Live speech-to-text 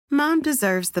Mom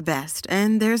deserves the best,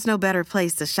 and there's no better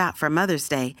place to shop for Mother's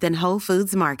Day than Whole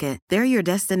Foods Market. They're your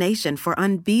destination for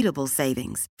unbeatable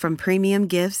savings, from premium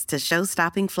gifts to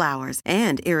show-stopping flowers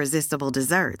and irresistible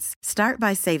desserts. Start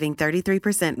by saving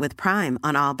 33% with Prime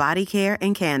on all body care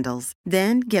and candles.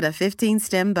 Then get a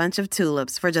 15-stem bunch of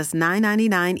tulips for just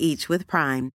 $9.99 each with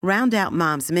Prime. Round out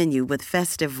Mom's menu with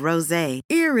festive rosé,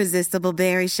 irresistible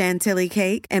berry chantilly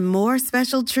cake, and more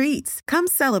special treats. Come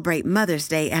celebrate Mother's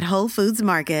Day at Whole Foods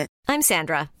Market. I'm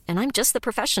Sandra, and I'm just the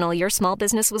professional your small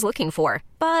business was looking for.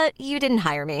 But you didn't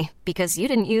hire me because you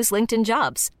didn't use LinkedIn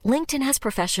Jobs. LinkedIn has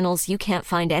professionals you can't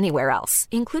find anywhere else,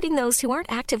 including those who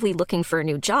aren't actively looking for a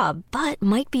new job, but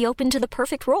might be open to the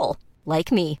perfect role,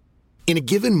 like me. In a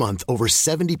given month, over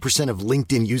 70% of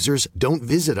LinkedIn users don't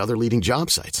visit other leading job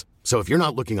sites. So if you're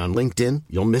not looking on LinkedIn,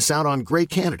 you'll miss out on great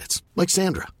candidates like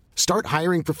Sandra. Start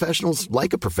hiring professionals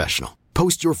like a professional.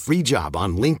 Post your free job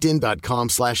on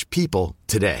linkedin.com/people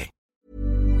today.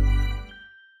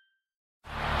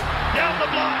 Down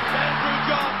the block, Andrew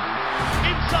John.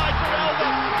 Inside for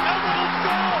Albert. Albert will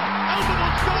score. Albert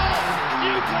will score.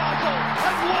 Newcastle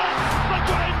have won the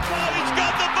grand final. He's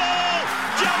got the ball.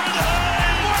 Jared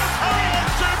Hayes. Oh,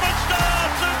 superstar,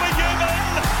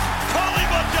 superhuman. Call him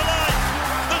what you like.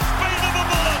 The speed of a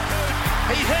bullet.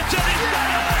 He hits it. He's got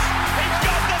it. He's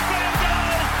got the field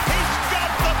goal. He's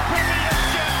got the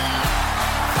premiership.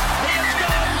 He has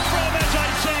gone from, as I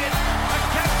said, a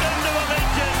captain to a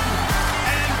legend.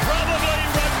 And probably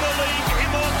rugby league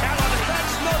immortality.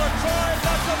 That's not a try,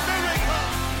 that's a miracle.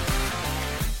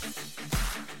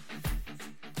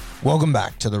 Welcome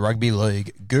back to the Rugby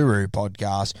League Guru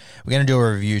podcast. We're going to do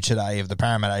a review today of the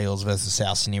Parramatta Eels versus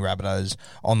South Sydney Rabbitohs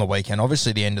on the weekend.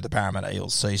 Obviously, the end of the Parramatta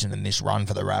Eels season, and this run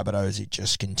for the Rabbitohs, it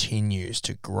just continues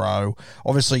to grow.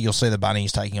 Obviously, you'll see the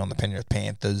Bunnies taking on the Penrith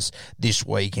Panthers this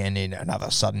weekend in another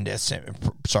sudden death,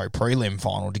 prelim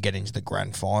final to get into the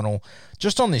grand final.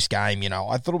 Just on this game,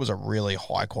 I thought it was a really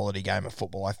high-quality game of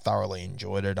football. I thoroughly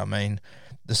enjoyed it. I mean,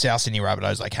 the South Sydney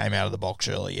Rabbitohs, they came out of the box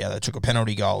early. Yeah, they took a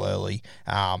penalty goal early.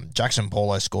 Jackson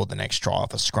Paulo scored the next try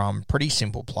off a scrum. Pretty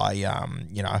simple play.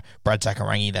 Brad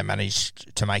Takarangi, they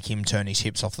managed to make him turn his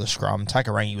hips off the scrum.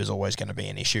 Takarangi was always going to be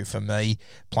an issue for me,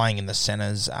 playing in the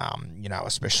centres,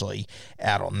 especially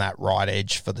out on that right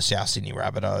edge for the South Sydney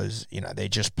Rabbitohs. They're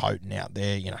just potent out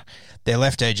there. Their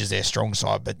left edge is their strong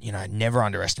side, but, never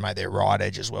underestimate their right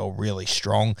edge as well, really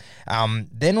strong.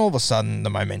 Then all of a sudden, the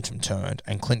momentum turned,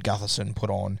 and Clint Gutherson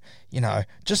put on,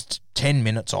 just 10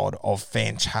 minutes odd of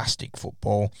fantastic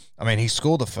football. I mean, he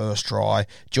scored the first try.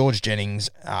 George Jennings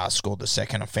scored the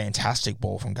second. A fantastic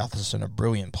ball from Gutherson, a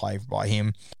brilliant play by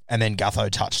him. And then Gutho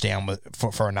touchdown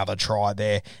for another try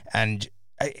there. And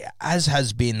as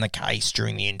has been the case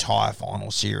during the entire final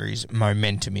series,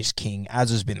 momentum is king, as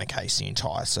has been the case the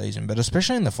entire season. But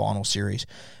especially in the final series,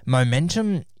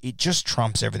 momentum, it just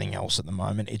trumps everything else at the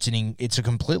moment. It's a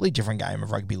completely different game of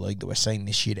rugby league that we're seeing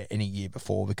this year to any year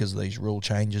before because of these rule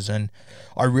changes. And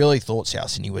I really thought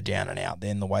South Sydney were down and out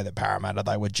then, the way that Parramatta,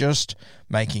 they were just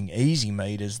making easy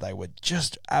meters. They were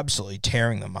just absolutely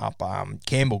tearing them up.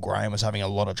 Campbell Graham was having a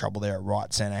lot of trouble there at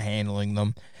right centre, handling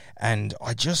them. And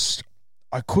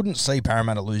I couldn't see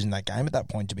Parramatta losing that game at that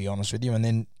point, to be honest with you. And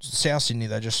then South Sydney,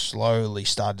 they just slowly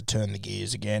started to turn the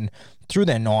gears again. Through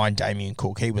their 9, Damien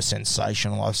Cook, he was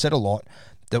sensational. I've said a lot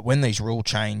that when these rule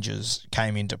changes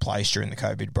came into place during the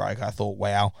COVID break, I thought,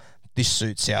 wow, this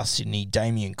suits South Sydney.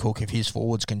 Damien Cook, if his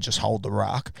forwards can just hold the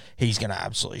ruck, he's going to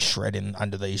absolutely shred in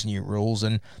under these new rules.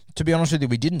 And to be honest with you,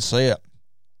 we didn't see it.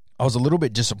 I was a little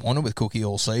bit disappointed with Cookie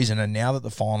all season, and now that the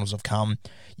finals have come,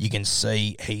 you can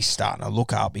see he's starting to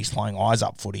look up. He's playing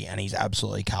eyes-up footy, and he's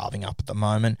absolutely carving up at the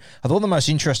moment. I thought the most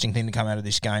interesting thing to come out of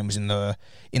this game was in the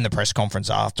press conference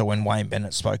after, when Wayne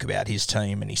Bennett spoke about his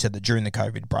team, and he said that during the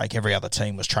COVID break, every other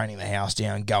team was training the house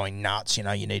down, going nuts. You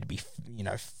need to be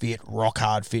fit, rock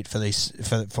hard fit for this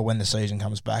for when the season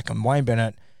comes back. And Wayne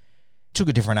Bennett took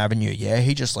a different avenue. Yeah,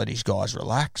 he just let his guys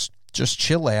relax. Just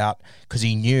chill out, because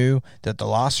he knew that the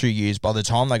last few years, by the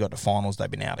time they got to finals,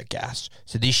 they've been out of gas.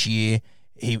 So this year,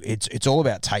 it's all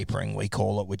about tapering, we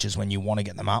call it, which is when you want to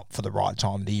get them up for the right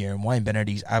time of the year. And Wayne Bennett,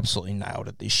 he's absolutely nailed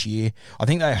it this year. I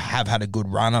think they have had a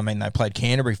good run. I mean, they played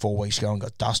Canterbury 4 weeks ago and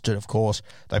got dusted, of course.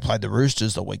 They played the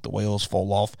Roosters the week the wheels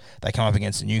fall off. They come up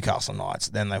against the Newcastle Knights.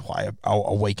 Then they play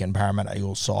a weekend Parramatta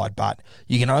Eels side. But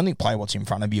you can only play what's in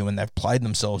front of you, and they've played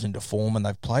themselves into form, and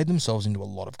they've played themselves into a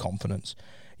lot of confidence.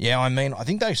 Yeah, I mean, I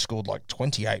think they scored like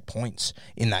 28 points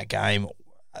in that game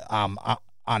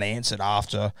unanswered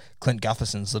after Clint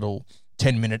Gutherson's little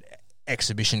 10-minute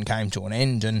exhibition came to an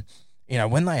end. And,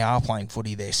 when they are playing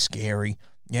footy, they're scary.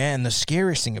 Yeah, and the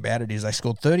scariest thing about it is they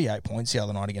scored 38 points the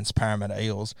other night against Parramatta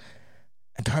Eels.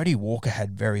 And Cody Walker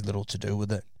had very little to do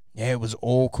with it. Yeah, it was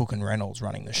all Cook and Reynolds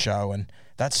running the show, and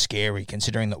that's scary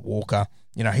considering that Walker,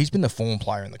 he's been the form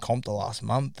player in the comp the last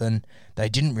month, and they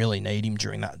didn't really need him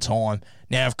during that time.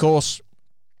 Now, of course,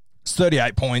 it's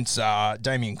 38 points.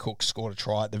 Damien Cook scored a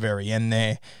try at the very end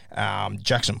there.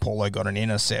 Jackson Paulo got an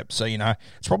intercept. So,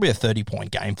 it's probably a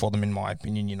 30-point game for them, in my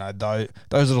opinion.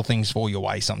 Those little things fall your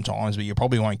way sometimes, but you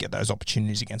probably won't get those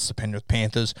opportunities against the Penrith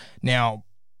Panthers. Now,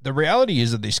 the reality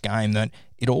is of this game that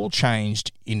it all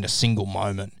changed in a single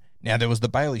moment. Now, there was the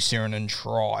Bailey Sirenen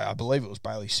try. I believe it was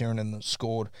Bailey Sirenen that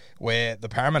scored, where the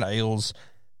Parramatta Eels,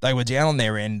 they were down on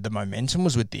their end. The momentum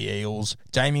was with the Eels.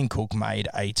 Damien Cook made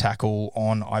a tackle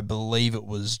on, I believe it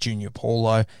was Junior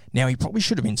Paulo. Now, he probably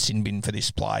should have been sin bin for this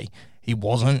play. He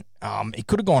wasn't. It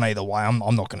could have gone either way. I'm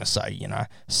not going to say,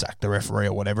 sack the referee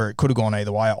or whatever. It could have gone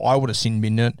either way. I would have sin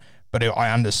binned it, but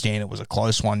I understand it was a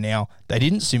close one. Now, they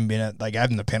didn't sin bin it. They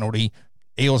gave him the penalty.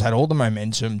 Eels had all the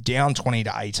momentum, down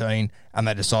 20-18, and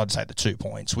they decided to take the 2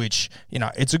 points, which,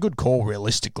 it's a good call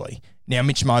realistically. Now,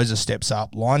 Mitch Moses steps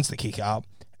up, lines the kick up,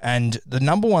 and the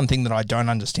number one thing that I don't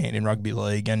understand in rugby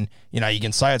league, and, you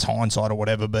can say it's hindsight or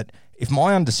whatever, but if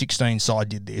my under-16 side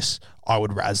did this, I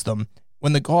would razz them.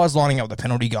 When the guy's lining up the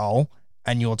penalty goal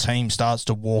and your team starts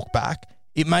to walk back,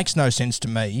 it makes no sense to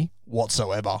me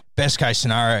whatsoever. Best case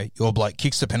scenario, your bloke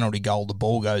kicks the penalty goal, the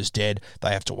ball goes dead, they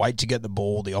have to wait to get the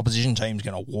ball, the opposition team's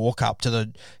going to walk up to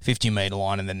the 50-metre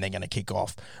line and then they're going to kick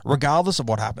off. Regardless of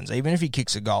what happens, even if he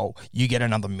kicks a goal, you get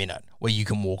another minute where you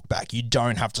can walk back. You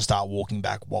don't have to start walking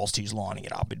back whilst he's lining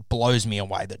it up. It blows me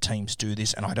away that teams do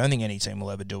this, and I don't think any team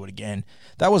will ever do it again.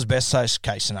 That was best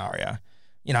case scenario.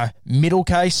 Middle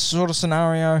case sort of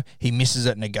scenario, he misses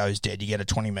it and it goes dead. You get a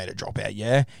 20-metre dropout,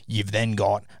 yeah? You've then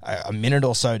got a minute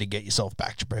or so to get yourself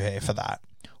back to prepare for that.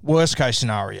 Worst case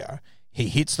scenario, he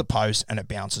hits the post and it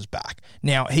bounces back.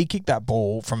 Now, he kicked that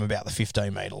ball from about the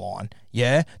 15-metre line,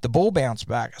 yeah? The ball bounced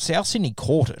back. South Sydney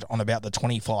caught it on about the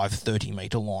 25,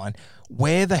 30-metre line.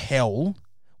 Where the hell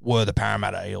were the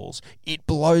Parramatta Eels? It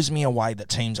blows me away that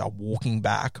teams are walking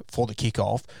back for the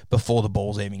kickoff before the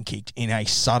ball's even kicked in a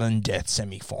sudden death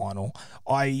semi-final.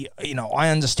 I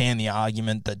understand the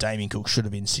argument that Damien Cook should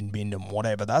have been sin-binned and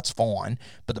whatever, that's fine,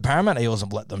 but the Parramatta Eels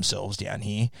have let themselves down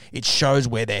here. It shows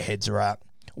where their heads are at.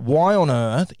 Why on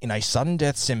earth, in a sudden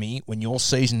death semi, when your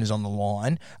season is on the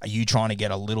line, are you trying to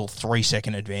get a little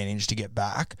 3-second advantage to get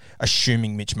back,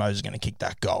 assuming Mitch Moses is going to kick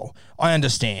that goal? I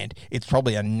understand. It's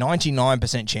probably a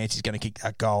 99% chance he's going to kick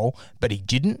that goal, but he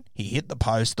didn't. He hit the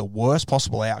post. The worst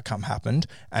possible outcome happened,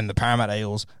 and the Parramatta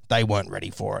Eels, they weren't ready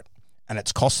for it. And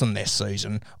it's cost them their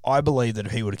season. I believe that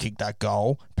if he would have kicked that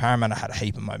goal, Parramatta had a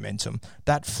heap of momentum.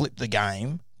 That flipped the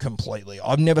game completely.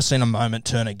 I've never seen a moment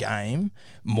turn a game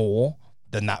more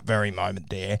than that very moment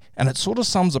there, and it sort of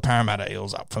sums the Parramatta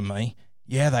Eels up for me.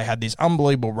 Yeah, they had this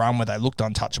unbelievable run where they looked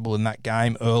untouchable in that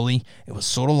game early. It was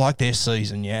sort of like their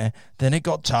season, yeah? Then it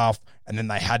got tough, and then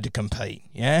they had to compete,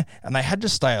 yeah? And they had to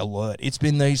stay alert. It's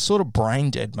been these sort of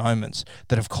brain-dead moments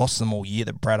that have cost them all year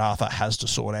that Brad Arthur has to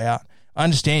sort out. I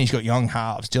understand he's got young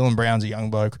halves. Dylan Brown's a young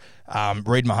bloke.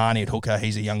 Reid Mahoney at hooker,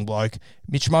 he's a young bloke.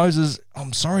 Mitch Moses,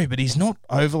 I'm sorry, but he's not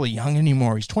overly young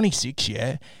anymore. He's 26,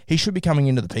 yeah? He should be coming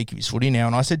into the peak of his footy now.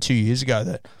 And I said 2 years ago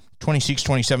that 26,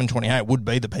 27, 28 would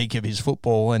be the peak of his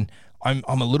football. And I'm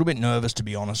a little bit nervous, to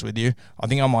be honest with you. I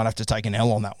think I might have to take an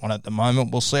L on that one at the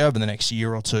moment. We'll see over the next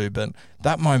year or two. But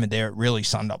that moment there, it really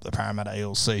summed up the Parramatta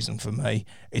Eels season for me.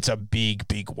 It's a big,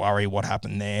 big worry what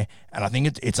happened there. And I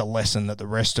think it's a lesson that the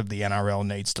rest of the NRL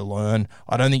needs to learn.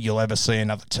 I don't think you'll ever see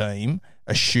another team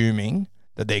assuming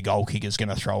that their goal kicker is going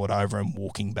to throw it over and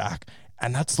walking back.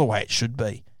 And that's the way it should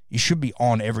be. You should be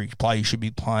on every play. You should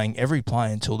be playing every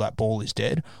play until that ball is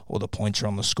dead or the points are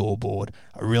on the scoreboard.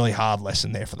 A really hard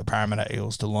lesson there for the Parramatta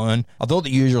Eels to learn. I thought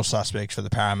the usual suspects for the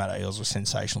Parramatta Eels were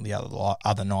sensational the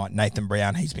other night. Nathan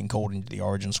Brown, he's been called into the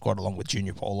Origin squad along with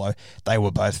Junior Paulo. They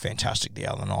were both fantastic the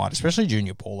other night, especially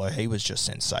Junior Paulo. He was just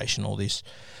sensational. This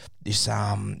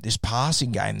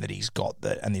passing game that he's got,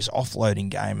 and this offloading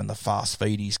game and the fast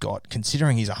feed he's got,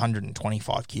 considering he's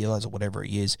 125 kilos or whatever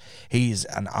he is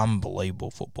an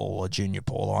unbelievable footballer, Junior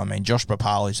Paulo. I mean, Josh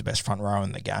Papali's the best front row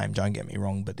in the game, don't get me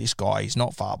wrong, but this guy, he's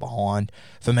not far behind.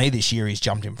 For me this year, he's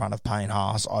jumped in front of Payne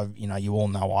Haas. You all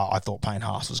know I thought Payne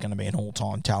Haas was going to be an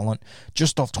all-time talent.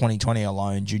 Just off 2020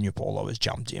 alone, Junior Paulo has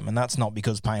jumped him, and that's not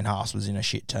because Payne Haas was in a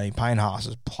shit team. Payne Haas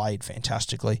has played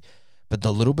fantastically. but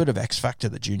the little bit of X factor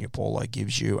that Junior Paulo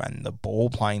gives you and the ball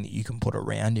playing that you can put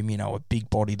around him, a big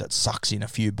body that sucks in a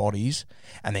few bodies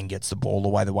and then gets the ball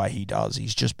away the way he does,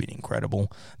 he's just been incredible.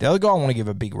 The other guy I want to give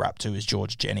a big rap to is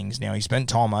George Jennings. Now, he spent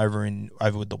time over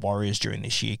with the Warriors during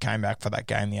this year, came back for that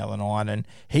game the other night, and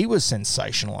he was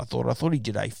sensational, I thought. I thought he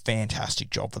did a fantastic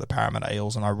job for the Parramatta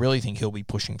Eels, and I really think he'll be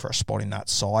pushing for a spot in that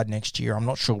side next year. I'm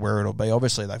not sure where it'll be.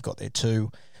 Obviously, they've got their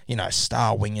two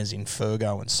star wingers in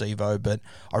Fergo and Sivo, but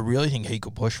I really think he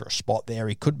could push for a spot there.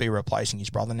 He could be replacing his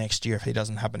brother next year if he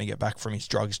doesn't happen to get back from his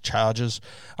drugs charges.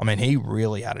 I mean, he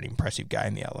really had an impressive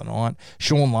game the other night.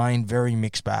 Sean Lane, very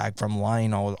mixed bag from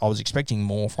Lane. I was expecting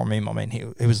more from him. I mean,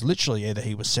 he was literally either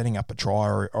he was setting up a try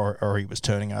or he was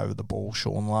turning over the ball,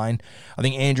 Sean Lane. I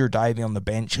think Andrew Davey on the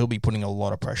bench, he'll be putting a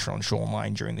lot of pressure on Sean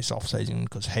Lane during this offseason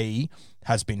because he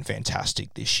has been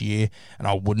fantastic this year, and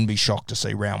I wouldn't be shocked to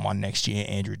see round one next year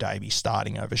Andrew Davey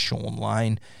starting over Sean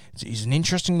Lane. He's an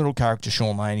interesting little character,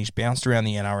 Sean Lane. He's bounced around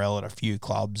the NRL at a few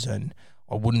clubs, and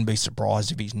I wouldn't be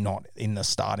surprised if he's not in the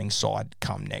starting side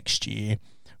come next year.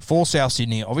 For South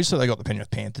Sydney, obviously they got the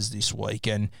Penrith Panthers this week,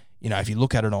 and if you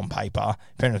look at it on paper,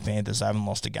 Penrith Panthers haven't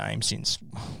lost a game since,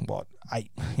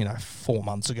 4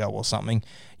 months ago or something.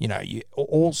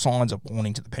 All signs are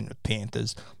pointing to the Penrith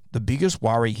Panthers. The biggest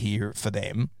worry here for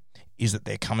them is that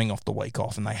they're coming off the week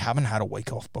off, and they haven't had a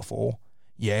week off before.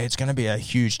 Yeah, it's going to be a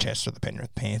huge test for the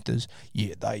Penrith Panthers.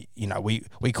 Yeah,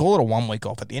 we call it a 1 week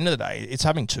off. At the end of the day, it's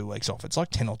having 2 weeks off. It's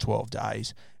like 10 or 12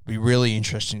 days. It'll be really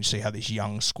interesting to see how this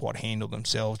young squad handle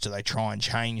themselves. Do they try and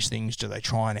change things? Do they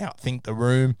try and outthink the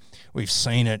room? We've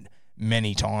seen it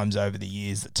many times over the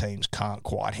years that teams can't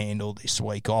quite handle this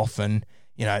week off, and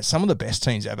some of the best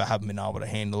teams ever haven't been able to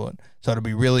handle it. So it'll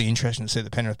be really interesting to see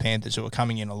the Penrith Panthers, who are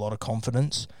coming in a lot of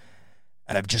confidence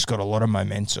and have just got a lot of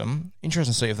momentum.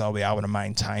 Interesting to see if they'll be able to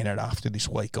maintain it after this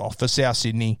week off. For South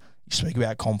Sydney, you speak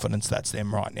about confidence, that's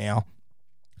them right now.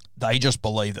 They just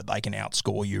believe that they can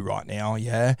outscore you right now,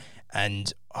 yeah.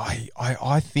 And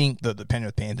I think that the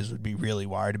Penrith Panthers would be really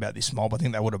worried about this mob. I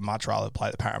think they would have much rather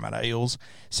play the Parramatta Eels.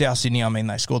 South Sydney,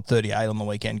 they scored 38 on the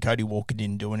weekend. Cody Walker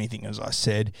didn't do anything, as I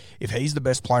said. If he's the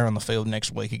best player on the field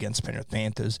next week against the Penrith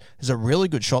Panthers, there's a really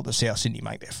good shot that South Sydney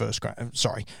make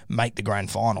the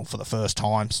grand final for the first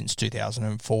time since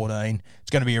 2014.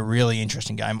 It's going to be a really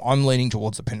interesting game. I'm leaning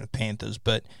towards the Penrith Panthers,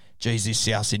 but geez, this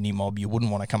South Sydney mob, you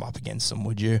wouldn't want to come up against them,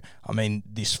 would you?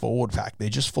 This forward pack, they're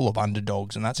just full of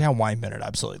underdogs, and that's how Wayne Bennett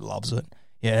absolutely loves it.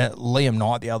 Yeah, Liam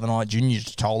Knight the other night, Junior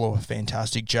Totola were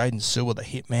fantastic, Jaden Sewer the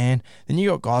hitman. Then you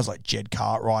got guys like Jed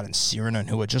Cartwright and Sirinen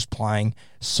who are just playing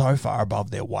so far above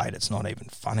their weight, it's not even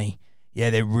funny. Yeah,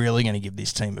 they're really going to give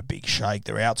this team a big shake.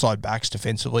 Their outside backs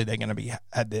defensively, they're going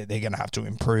to have to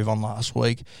improve on last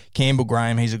week. Campbell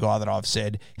Graham, he's a guy that I've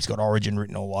said he's got Origin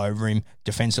written all over him.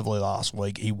 Defensively last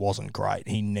week, he wasn't great.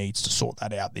 He needs to sort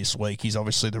that out this week. He's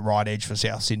obviously the right edge for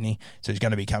South Sydney, so he's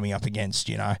going to be coming up against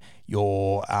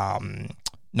your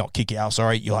not Kikau,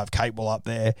 sorry. You'll have Capewell up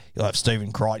there. You'll have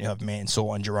Stephen Crichton. You'll have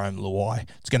Mansour and Jerome Luai.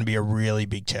 It's going to be a really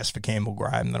big test for Campbell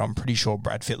Graham that I'm pretty sure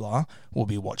Brad Fittler will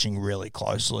be watching really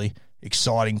closely.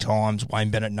 Exciting times. Wayne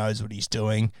Bennett knows what he's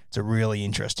doing. It's a really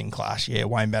interesting clash. Yeah,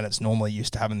 Wayne Bennett's normally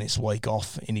used to having this week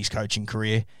off in his coaching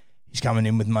career. He's coming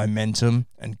in with momentum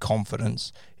and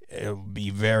confidence. It'll be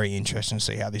very interesting to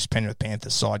see how this Penrith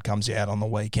Panthers side comes out on the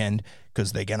weekend,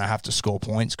 because they're going to have to score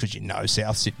points, because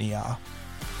South Sydney are.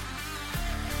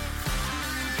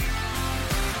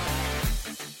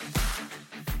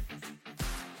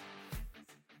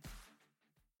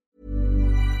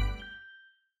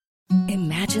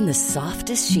 Imagine the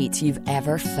softest sheets you've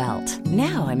ever felt.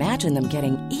 Now imagine them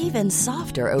getting even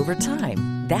softer over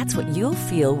time. That's what you'll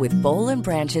feel with Boll &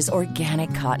 Branch's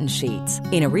organic cotton sheets.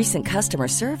 In a recent customer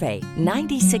survey,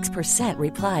 96%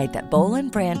 replied that Boll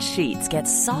 & Branch sheets get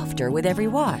softer with every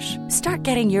wash. Start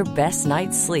getting your best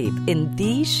night's sleep in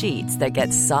these sheets that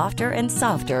get softer and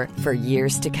softer for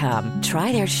years to come.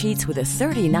 Try their sheets with a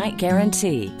 30-night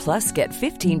guarantee. Plus, get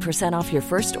 15% off your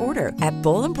first order at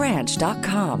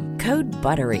bollandbranch.com. Code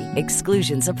BUTTERY.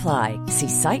 Exclusions apply. See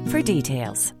site for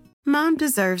details. Mom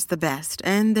deserves the best,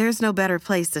 and there's no better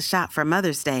place to shop for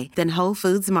Mother's Day than Whole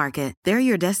Foods Market. They're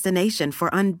your destination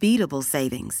for unbeatable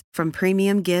savings, from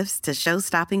premium gifts to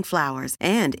show-stopping flowers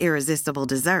and irresistible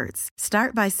desserts.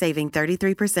 Start by saving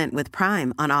 33% with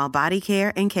Prime on all body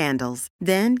care and candles.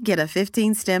 Then get a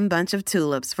 15-stem bunch of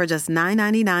tulips for just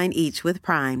 $9.99 each with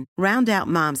Prime. Round out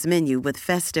Mom's menu with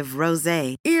festive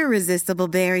rosé, irresistible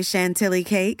berry chantilly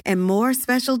cake, and more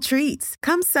special treats.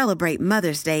 Come celebrate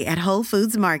Mother's Day at Whole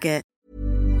Foods Market.